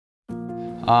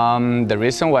The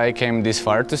reason why I came this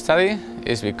far to study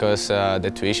is because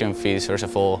the tuition fees, first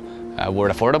of all, were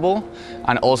affordable,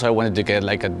 and also I wanted to get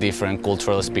like a different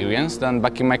cultural experience than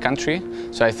back in my country.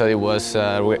 So I thought it was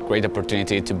a great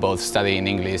opportunity to both study in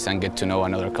English and get to know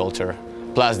another culture.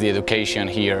 Plus the education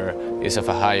here is of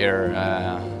a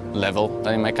higher level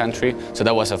than in my country, so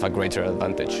that was of a greater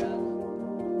advantage.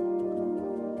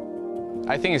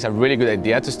 I think it's a really good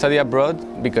idea to study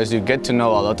abroad because you get to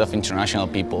know a lot of international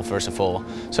people, first of all.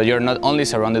 So you're not only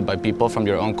surrounded by people from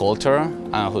your own culture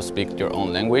who speak your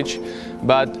own language,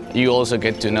 but you also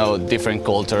get to know different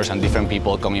cultures and different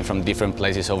people coming from different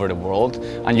places over the world.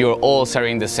 And you're all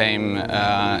sharing the same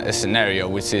scenario,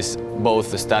 which is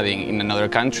both studying in another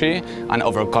country and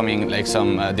overcoming like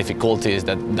some difficulties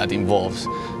that involves.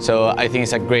 So I think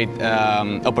it's a great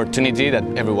opportunity that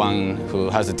everyone who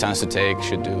has the chance to take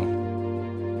should do.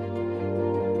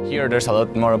 Here there's a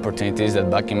lot more opportunities than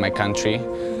back in my country.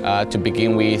 To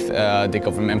begin with, the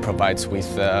government provides with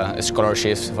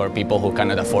scholarships for people who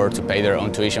cannot afford to pay their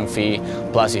own tuition fee.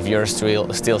 Plus, if you're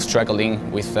still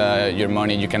struggling with your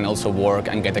money, you can also work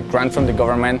and get a grant from the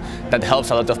government. That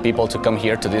helps a lot of people to come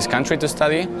here to this country to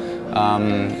study.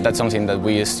 That's something that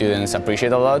we as students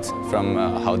appreciate a lot from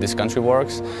how this country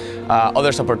works.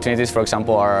 Other opportunities, for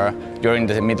example, are you're in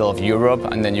the middle of Europe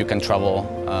and then you can travel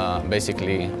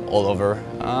basically all over.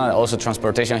 Also,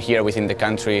 transportation here within the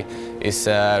country is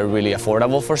really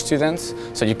affordable for students,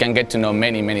 so you can get to know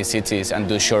many cities and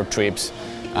do short trips,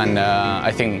 and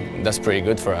I think that's pretty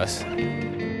good for us.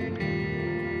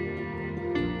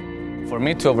 For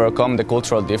me to overcome the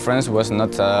cultural difference was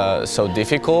not so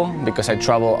difficult because I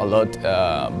travel a lot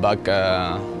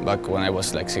back when I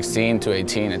was like 16 to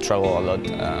 18. I travel a lot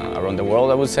around the world,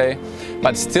 I would say.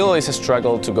 But still it's a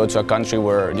struggle to go to a country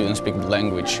where you don't speak the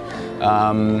language.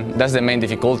 That's the main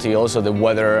difficulty. Also the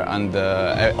weather and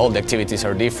all the activities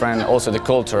are different. Also the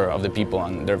culture of the people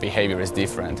and their behavior is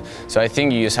different. So I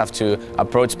think you just have to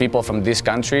approach people from this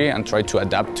country and try to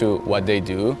adapt to what they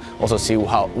do. Also see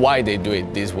why they do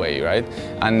it this way, right?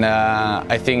 And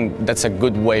I think that's a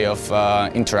good way of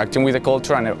interacting with the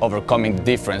culture and overcoming the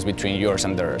difference between yours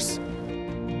and theirs.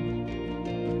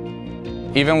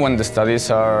 Even when the studies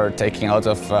are taking out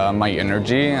of my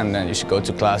energy, and then you should go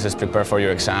to classes, prepare for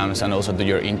your exams, and also do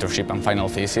your internship and final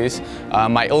thesis,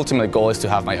 my ultimate goal is to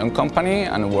have my own company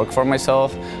and work for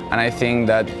myself. And I think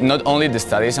that not only the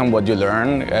studies and what you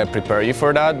learn prepare you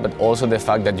for that, but also the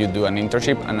fact that you do an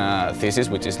internship and a thesis,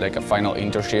 which is like a final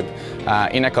internship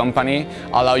in a company,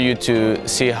 allow you to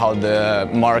see how the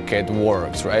market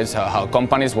works, right? So how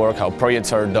companies work, how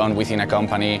projects are done within a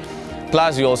company.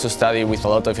 Plus, you also study with a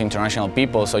lot of international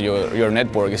people, so your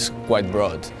network is quite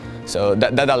broad. So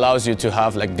that allows you to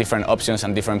have like different options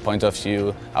and different points of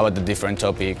view about the different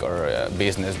topic or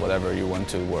business, whatever you want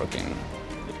to work in.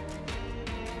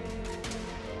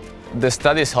 The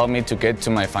studies helped me to get to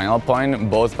my final point,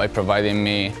 both by providing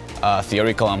me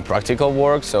theoretical and practical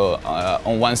work. So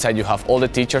on one side you have all the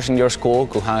teachers in your school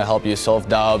who can help you solve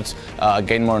doubts,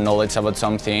 gain more knowledge about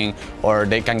something, or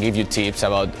they can give you tips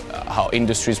about how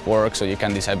industries work, so you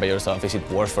can decide by yourself, is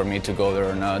it worth for me to go there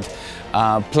or not.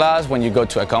 Plus, when you go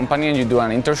to a company and you do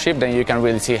an internship, then you can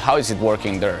really see how is it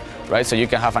working there, right? So you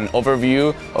can have an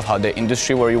overview of how the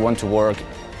industry where you want to work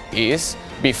is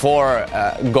before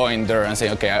going there and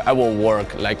say, okay, I will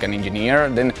work like an engineer.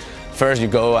 Then first you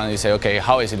go and you say, okay,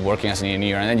 how is it working as an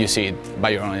engineer? And then you see it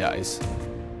by your own eyes.